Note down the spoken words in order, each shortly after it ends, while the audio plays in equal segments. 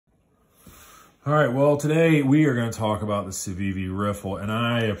All right, well, today we are going to talk about the Civivi Riffle, and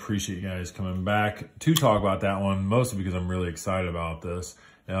I appreciate you guys coming back to talk about that one, mostly because I'm really excited about this.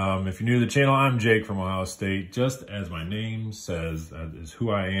 If you're new to the channel, I'm Jake from Ohio State. Just as my name says, that is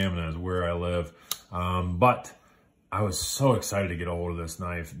who I am and that is where I live. But I was so excited to get a hold of this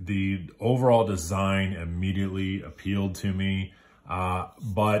knife. The overall design immediately appealed to me,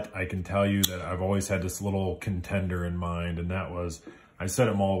 but I can tell you that I've always had this little contender in mind, and that was, I said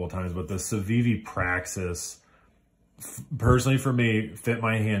it multiple times, but the Civivi Praxis, personally for me, fit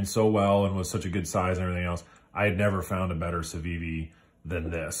my hand so well and was such a good size and everything else. I had never found a better Civivi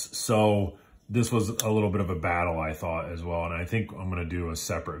than this. So this was a little bit of a battle, I thought, as well. And I think I'm going to do a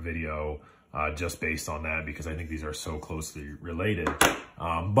separate video just based on that, because I think these are so closely related.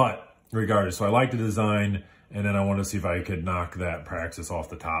 But regardless, so I like the design, and then I wanted to see if I could knock that Praxis off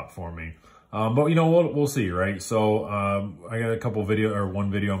the top for me. But you know, we'll see, right? So I got a couple video, or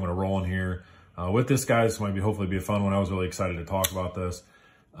one video I'm going to roll in here with this guy. This might hopefully be a fun one. I was really excited to talk about this.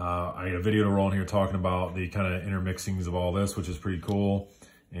 I got a video to roll in here talking about the kind of intermixings of all this, which is pretty cool.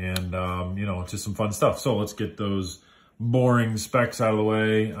 And, you know, just some fun stuff. So let's get those boring specs out of the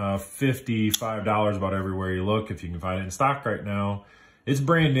way. $55 about everywhere you look, if you can find it in stock right now. It's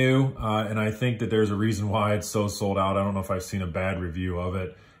brand new, and I think that there's a reason why it's so sold out. I don't know if I've seen a bad review of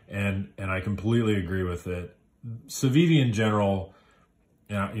it. And I completely agree with it. Civivi in general,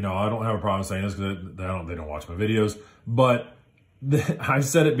 you know, I don't have a problem saying this because they don't watch my videos, but I've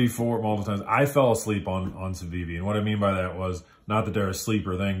said it before multiple times. I fell asleep on Civivi, and what I mean by that was not that they're a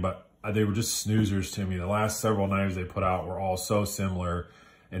sleeper thing, but they were just snoozers to me. The last several knives they put out were all so similar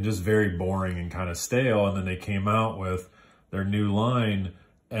and just very boring and kind of stale. And then they came out with their new line,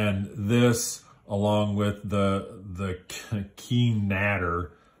 and this, along with the Keen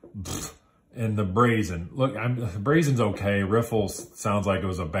Natter, and the Brazen. Look, Brazen's okay. Riffle sounds like it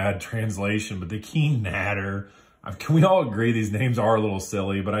was a bad translation, but the Keen Natter, can we all agree these names are a little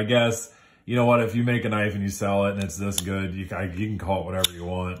silly? But I guess, you know what, if you make a knife and you sell it and it's this good, you can call it whatever you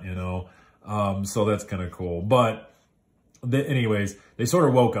want, you know? So that's kind of cool. But anyways, they sort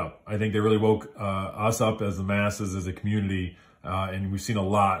of woke up. I think they really woke us up as the masses, as a community. And we've seen a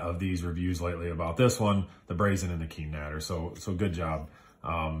lot of these reviews lately about this one, the Brazen and the Keen Natter. So good job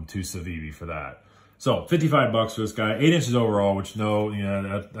to Civivi for that. So $55 for this guy, 8 inches overall, which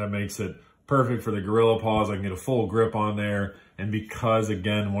that makes it perfect for the gorilla paws. I can get a full grip on there. And because,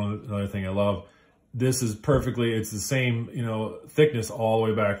 again, another thing I love, this is perfectly, it's the same, you know, thickness all the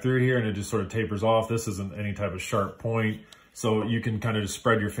way back through here, and it just sort of tapers off. This isn't any type of sharp point. So you can kind of just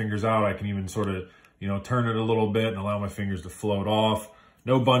spread your fingers out. I can even sort of, you know, turn it a little bit and allow my fingers to float off.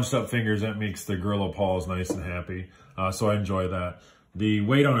 No bunched up fingers. That makes the gorilla paws nice and happy. So I enjoy that. The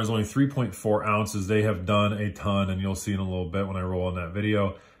weight on it is only 3.4 ounces. They have done a ton, and you'll see in a little bit when I roll in that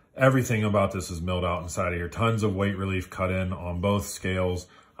video. Everything about this is milled out inside of here. Tons of weight relief cut in on both scales.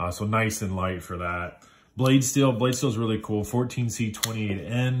 So nice and light for that. Blade steel is really cool.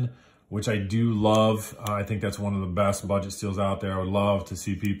 14C28N, which I do love. I think that's one of the best budget steels out there. I would love to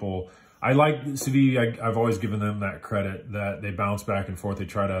see people. I like Civivi. I've always given them that credit that they bounce back and forth. They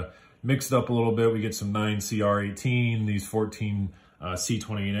try to mix it up a little bit. We get some 9CR18, these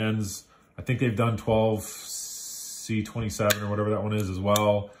 14C28Ns. I think they've done 12C27 or whatever that one is as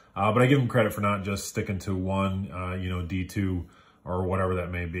well. But I give them credit for not just sticking to one, you know, D2 or whatever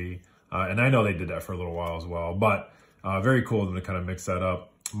that may be. And I know they did that for a little while as well. But very cool of them to kind of mix that up.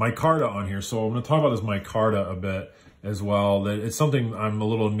 Micarta on here. So I'm going to talk about this micarta a bit as well. That it's something I'm a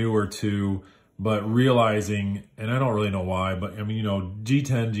little newer to, but realizing, and I don't really know why, but I mean, you know,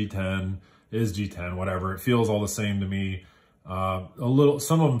 G10 is G10, whatever. It feels all the same to me.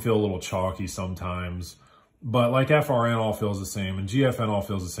 Some of them feel a little chalky sometimes, but like FRN all feels the same, and GFN all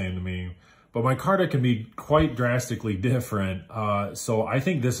feels the same to me. But micarta can be quite drastically different. So I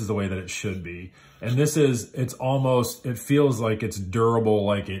think this is the way that it should be. And this is, it feels like it's durable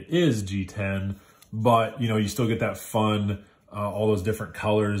like it is G10, but you know, you still get that fun, all those different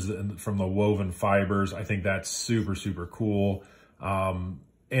colors from the woven fibers. I think that's super, super cool. And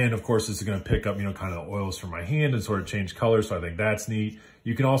of course, this is going to pick up, you know, kind of the oils from my hand and sort of change colors. So I think that's neat.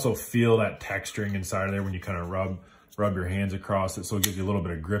 You can also feel that texturing inside of there when you kind of rub your hands across it. So it gives you a little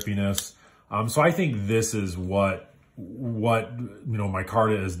bit of grippiness. So I think this is what you know,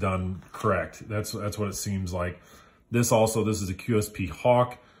 micarta is done correct. That's what it seems like. This is a QSP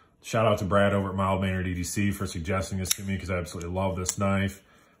Hawk. Shout out to Brad over at Mild Mannered EDC for suggesting this to me, because I absolutely love this knife.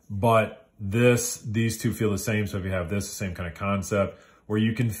 But these two feel the same. So if you have this, the same kind of concept, where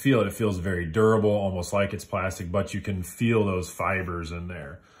you can feel it. It feels very durable, almost like it's plastic, but you can feel those fibers in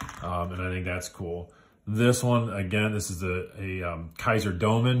there. And I think that's cool. This one, again, this is a Kaiser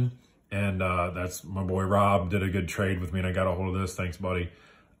Domen. And that's my boy Rob did a good trade with me, and I got a hold of this. Thanks, buddy.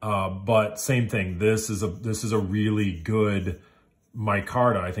 But same thing. This is a really good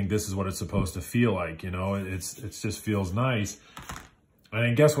micarta. I think this is what it's supposed to feel like. You know, it's just feels nice. And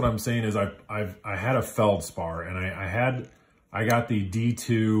I guess what I'm saying is I had a feldspar, and I got the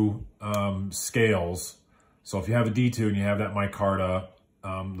D2 scales. So if you have a D2 and you have that micarta,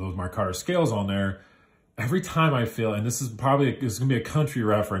 those micarta scales on there, every time I feel, and this is gonna be a country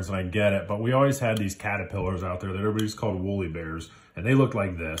reference, and I get it, but we always had these caterpillars out there that everybody's called woolly bears, and they look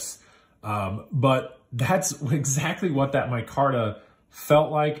like this. But that's exactly what that micarta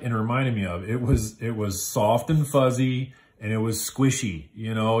felt like and reminded me of. It was soft and fuzzy, and it was squishy,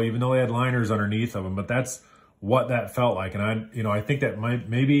 you know, even though they had liners underneath of them, but that's what that felt like. And I think that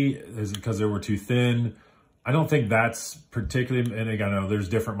maybe is because they were too thin. I don't think that's particularly, and again, I know there's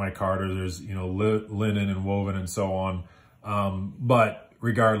different micarta, there's, you know, linen and woven and so on. But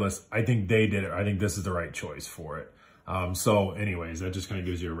regardless, I think they did it. I think this is the right choice for it. So anyways, that just kind of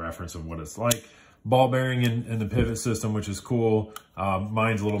gives you a reference of what it's like. Ball bearing in the pivot system, which is cool.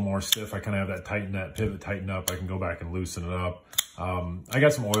 Mine's a little more stiff. I kind of have that pivot tightened up. I can go back and loosen it up. I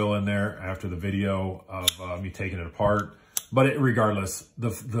got some oil in there after the video of me taking it apart. But regardless,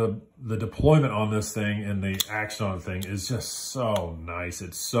 the deployment on this thing and the action on the thing is just so nice.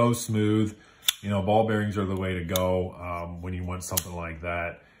 It's so smooth. You know, ball bearings are the way to go when you want something like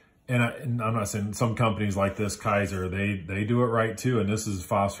that. And I'm not saying some companies like this, Kaiser, they do it right too. And this is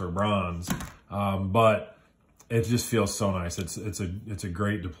phosphor bronze. But it just feels so nice. It's a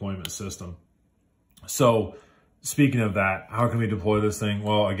great deployment system. So speaking of that, how can we deploy this thing?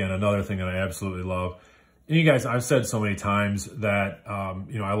 Well, again, another thing that I absolutely love. And you guys, I've said so many times that,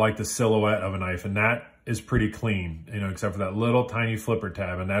 you know, I like the silhouette of a knife, and that is pretty clean, you know, except for that little tiny flipper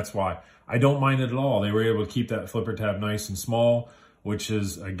tab. And that's why I don't mind it at all. They were able to keep that flipper tab nice and small, which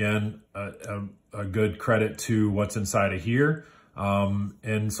is, again, a good credit to what's inside of here.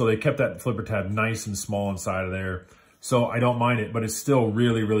 And so they kept that flipper tab nice and small inside of there. So I don't mind it, but it's still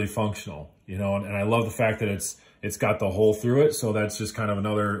really, really functional, you know, and I love the fact that it's got the hole through it. So that's just kind of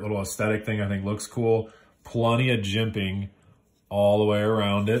another little aesthetic thing I think looks cool. Plenty of jimping all the way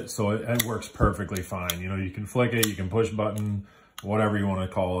around it. So it works perfectly fine. You know, you can flick it, you can push button, whatever you want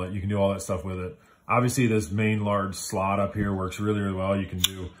to call it. You can do all that stuff with it. Obviously, this main large slot up here works really, really well. You can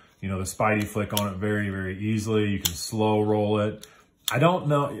do, you know, the Spidey flick on it very, very easily. You can slow roll it. I don't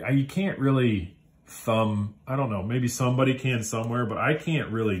know. You can't really thumb. I don't know. Maybe somebody can somewhere, but I can't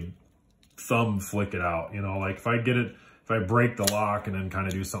really thumb flick it out. You know, like if I break the lock and then kind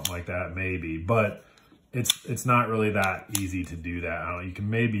of do something like that, maybe. But it's not really that easy to do that. I don't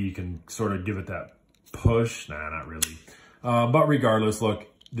know. You can sort of give it that push. Nah, not really. But regardless, look,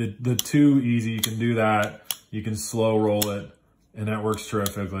 the too easy, you can do that. You can slow roll it, and that works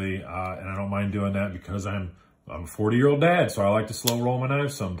terrifically. And I don't mind doing that because I'm a 40-year-old dad, so I like to slow roll my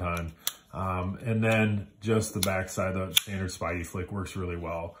knives sometimes. And then just the backside, the standard Spidey flick works really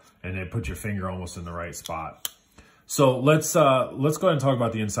well, and it puts your finger almost in the right spot. So let's go ahead and talk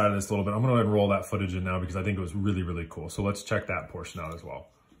about the inside of this a little bit. I'm gonna go ahead and roll that footage in now because I think it was really, really cool. So let's check that portion out as well.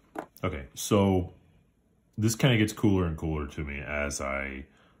 Okay, so this kind of gets cooler and cooler to me as I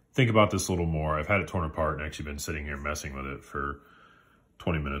think about this a little more. I've had it torn apart and actually been sitting here messing with it for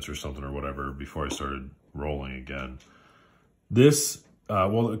 20 minutes or something or whatever before I started rolling again. This,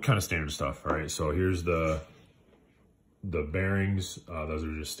 well, kind of standard stuff, right? So here's the bearings. Those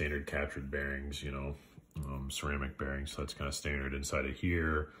are just standard captured bearings, you know, ceramic bearings. So that's kind of standard inside of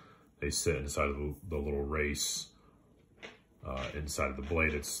here. They sit inside of the little race inside of the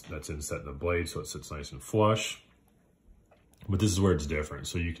blade. That's inset in the blade, so it sits nice and flush. But this is where it's different.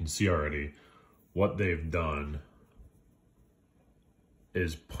 So you can see already what they've done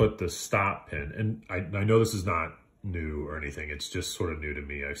is put the stop pin, and I know this is not new or anything, it's just sort of new to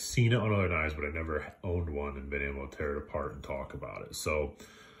me. I've seen it on other knives, but I've never owned one and been able to tear it apart and talk about it. So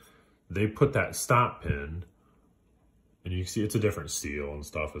they put that stop pin, and you can see it's a different steel and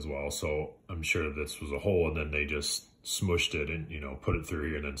stuff as well. So I'm sure this was a hole, and then they just smushed it and, you know, put it through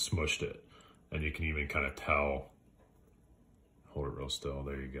here and then smushed it. And you can even kind of tell, hold it real still,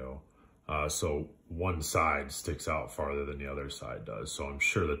 there you go. So one side sticks out farther than the other side does. So I'm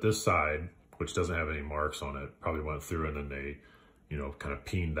sure that this side, which doesn't have any marks on it, probably went through and then they, you know, kind of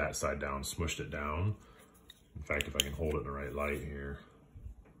peened that side down, smushed it down. In fact, if I can hold it in the right light here,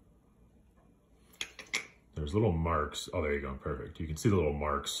 there's little marks. Oh, there you go, perfect. You can see the little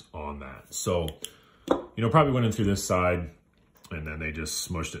marks on that. So, you know, probably went in through this side and then they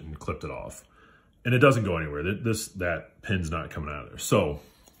just smushed it and clipped it off. And it doesn't go anywhere. That pin's not coming out of there. So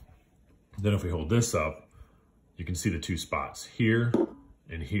then if we hold this up, you can see the two spots here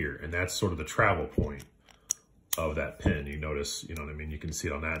and here. And that's sort of the travel point of that pin. You notice, you know what I mean? You can see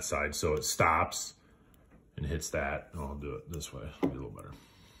it on that side. So it stops and hits that. Oh, I'll do it this way, it'll be a little better.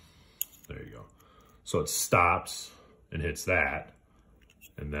 There you go. So it stops and hits that.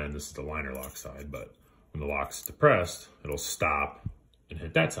 And then this is the liner lock side, but when the lock's depressed, it'll stop and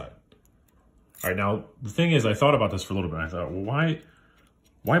hit that side. All right, now the thing is, I thought about this for a little bit. I thought, well,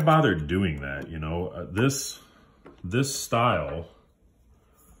 why bother doing that? You know, this style,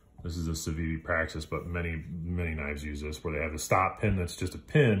 this is a Civivi Praxis, but many knives use this, where they have the stop pin that's just a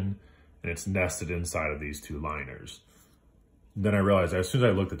pin and it's nested inside of these two liners. Then I realized, as soon as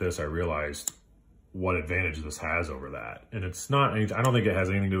I looked at this, I realized what advantage this has over that. And it's not, I don't think it has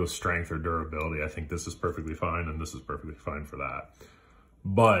anything to do with strength or durability. I think this is perfectly fine and this is perfectly fine for that.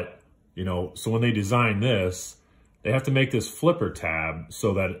 But, you know, so when they design this, they have to make this flipper tab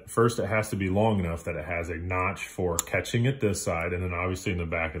so that first it has to be long enough that it has a notch for catching it this side, and then obviously in the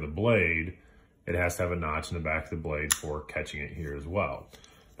back of the blade, it has to have a notch in the back of the blade for catching it here as well.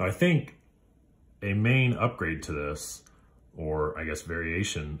 Now I think a main upgrade to this, or I guess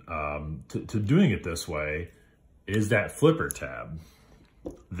variation to doing it this way, is that flipper tab.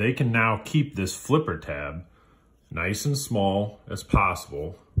 They can now keep this flipper tab nice and small as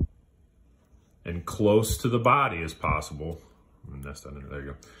possible and close to the body as possible. That's done, there you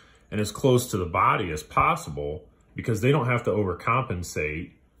go. And as close to the body as possible, because they don't have to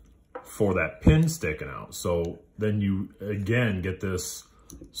overcompensate for that pin sticking out. So then you, again, get this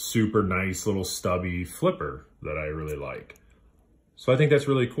super nice little stubby flipper that I really like. So I think that's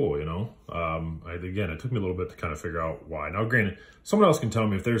really cool, you know? Again, it took me a little bit to kind of figure out why. Now, granted, someone else can tell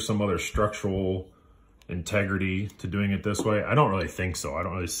me if there's some other structural integrity to doing it this way. I don't really think so. I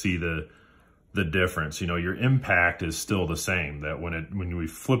don't really see the difference. You know, your impact is still the same, that when we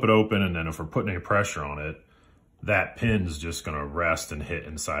flip it open and then if we're putting any pressure on it, that pin's just gonna rest and hit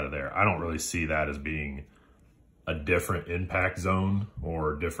inside of there. I don't really see that as being a different impact zone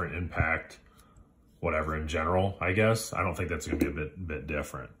or different impact, whatever in general, I guess. I don't think that's gonna be a bit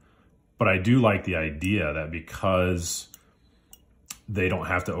different. But I do like the idea that because they don't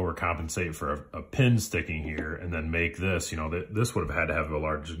have to overcompensate for a pin sticking here and then make this, you know, this would have had to have a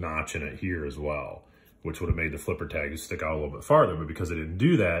large notch in it here as well, which would have made the flipper tag stick out a little bit farther. But because they didn't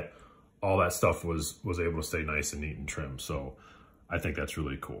do that, all that stuff was able to stay nice and neat and trim. So I think that's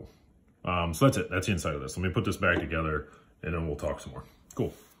really cool. So that's it. That's the inside of this. Let me put this back together and then we'll talk some more.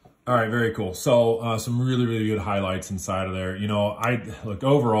 Cool. All right, very cool. So some really, really good highlights inside of there. You know, look,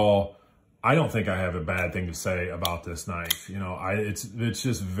 overall, I don't think I have a bad thing to say about this knife. You know, it's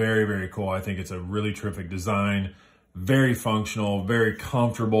just very, very cool. I think it's a really terrific design, very functional, very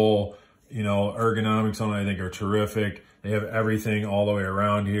comfortable. You know, ergonomics on it I think are terrific. They have everything all the way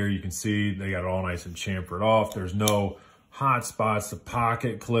around here. You can see they got it all nice and chamfered off. There's no hot spots. The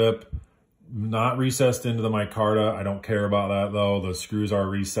pocket clip, not recessed into the micarta. I don't care about that though. The screws are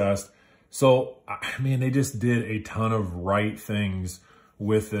recessed. So, I mean, they just did a ton of right things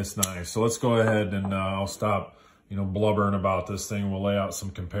with this knife. So let's go ahead and I'll stop, you know, blubbering about this thing. We'll lay out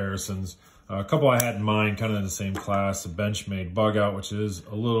some comparisons. A couple I had in mind, kind of in the same class, the Benchmade Bug Out, which is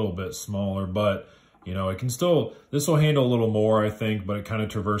a little bit smaller, but you know, it can still, this will handle a little more, I think, but it kind of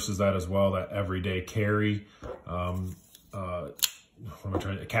traverses that as well, that everyday carry, what am I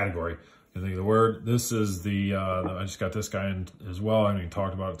trying to, category, I think of the word. This is I just got this guy in as well. I haven't even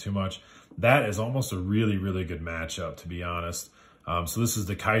talked about it too much. That is almost a really, really good matchup, to be honest. So this is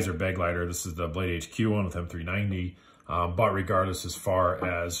the Kaiser Begleiter. This is the Blade HQ one with M390. But regardless, as far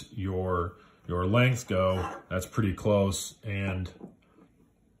as your lengths go, that's pretty close. And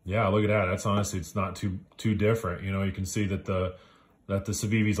yeah, look at that. That's honestly, it's not too different. You know, you can see that the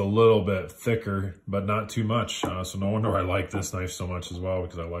Civivi's a little bit thicker, but not too much. So no wonder I like this knife so much as well,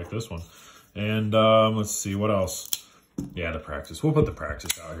 because I like this one. And let's see, what else? Yeah, the Praxis. We'll put the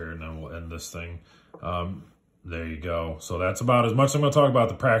Praxis out here and then we'll end this thing. There you go. So that's about as much I'm going to talk about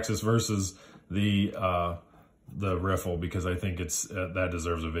the Praxis versus the Riffle, because I think it's that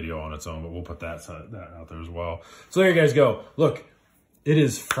deserves a video on its own, but we'll put that out there as well. So there you guys go. Look, it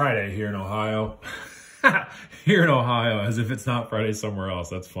is Friday here in Ohio. Here in Ohio, as if it's not Friday somewhere else.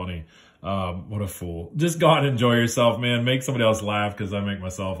 That's funny. What a fool. Just go out and enjoy yourself, man. Make somebody else laugh, because I make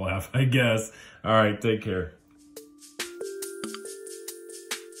myself laugh, I guess. All right, take care.